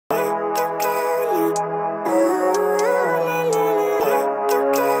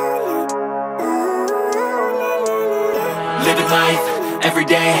every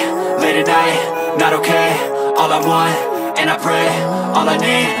day, late at night, not okay. All I want, and I pray, all I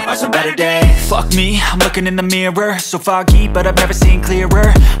need are some better days. Fuck me, I'm looking in the mirror, so foggy, but I've never seen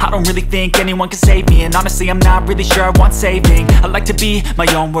clearer. I don't really think anyone can save me, and honestly I'm not really sure I want saving. I like to be my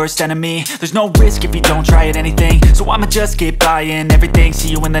own worst enemy. There's no risk if you don't try at anything, so I'ma just keep buying everything. See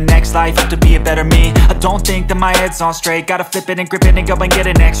you in the next life, have to be a better me. I don't think that my head's on straight, gotta flip it and grip it and go and get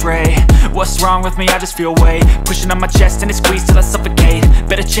an x-ray. What's wrong with me? I just feel weight pushing on my chest and it squeezes till I suffocate.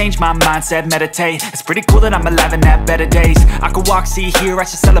 Better change my mindset, meditate. It's pretty cool that I'm alive and have better days. I could walk, see, hear, I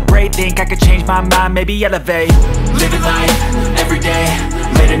should celebrate. Think I could change my mind, maybe elevate. Living life, every day,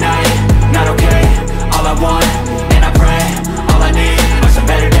 late at night, not okay. All I want, and I pray, all I need are some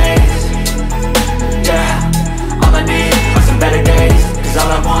better days. Yeah, all I need are some better days. Cause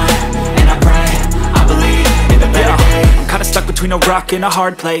all I want, and I pray, I believe in the better days. I'm kinda stuck between a rock and a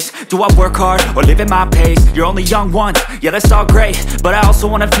hard place. Do I work hard or live at my pace? You're only young once, yeah that's all great, but I also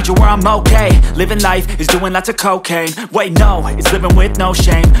want a future where I'm okay. Living life is doing lots of cocaine. Wait no, it's living with no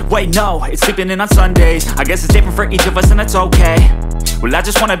shame. Wait no, it's sleeping in on Sundays. I guess it's different for each of us and that's okay. Well I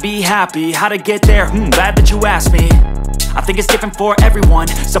just wanna be happy, how to get there? Glad that you asked me. I think it's different for everyone.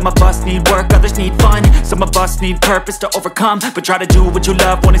 Some of us need work, others need fun. Some of us need purpose to overcome. But try to do what you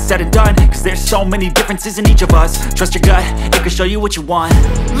love when it's said and done. Cause there's so many differences in each of us. Trust your gut, it can show you what you want.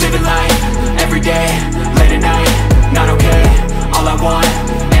 Living life, every day, late at night, not okay. All I want,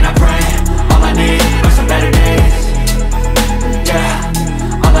 and I pray, all I need are some better days.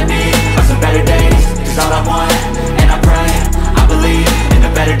 Yeah, all I need are some better days. Cause all I want, and I pray, I believe in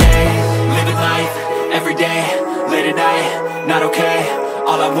the better days. Living life, every day, late at night, not okay.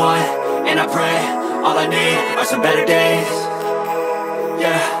 All I want, and I pray, all I need are some better days.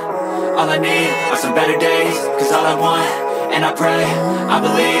 Yeah, all I need are some better days. Cause all I want, and I pray, I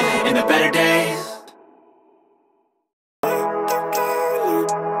believe in the better days.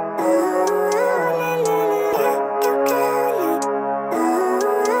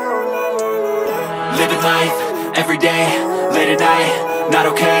 Living life, every day, late at night, not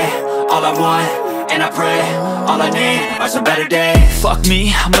okay. All I want, and I pray, all I need are some better days. Fuck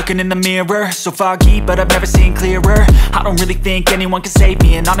me, I'm looking in the mirror, so foggy, but I've never seen clearer. I don't really think anyone can save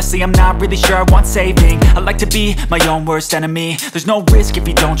me, and honestly I'm not really sure I want saving. I like to be my own worst enemy. There's no risk if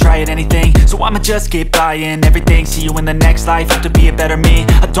you don't try at anything, so I'ma just keep buying everything. See you in the next life, have to be a better me.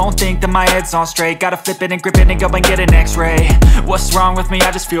 I don't think that my head's on straight, gotta flip it and grip it and go and get an x-ray. What's wrong with me?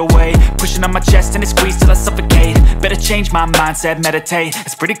 I just feel weight pushing on my chest and it squeezes till I suffocate. Better change my mindset, meditate.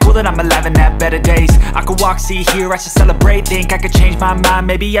 It's pretty cool that I'm alive and have better days. I could walk, see, hear, I should celebrate. Think I could change my mind,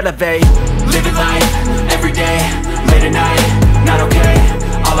 maybe elevate. Living life, every day, late at night, not okay.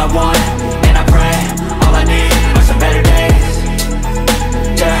 All I want, and I pray, all I need are some better days.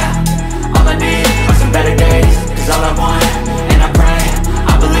 Yeah, all I need are some better days. Cause all I want, and I pray,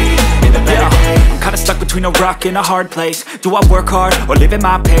 I believe in the better days. I'm kinda stuck between a rock and a hard place. Do I work hard or live at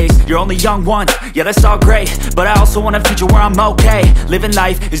my pace? You're only young once, yeah that's all great, but I also want a future where I'm okay. Living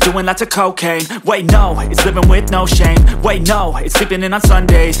life is doing lots of cocaine. Wait no, it's living with no shame. Wait no, it's sleeping in on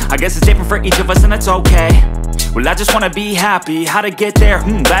Sundays. I guess it's different for each of us and that's okay. Well I just wanna be happy, how to get there?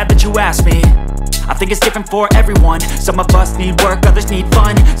 Glad that you asked me. I think it's different for everyone. Some of us need work, others need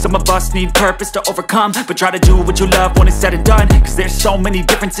fun. Some of us need purpose to overcome. But try to do what you love when it's said and done. Cause there's so many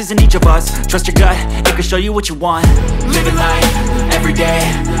differences in each of us. Trust your gut, it can show you what you want. Living life, every day,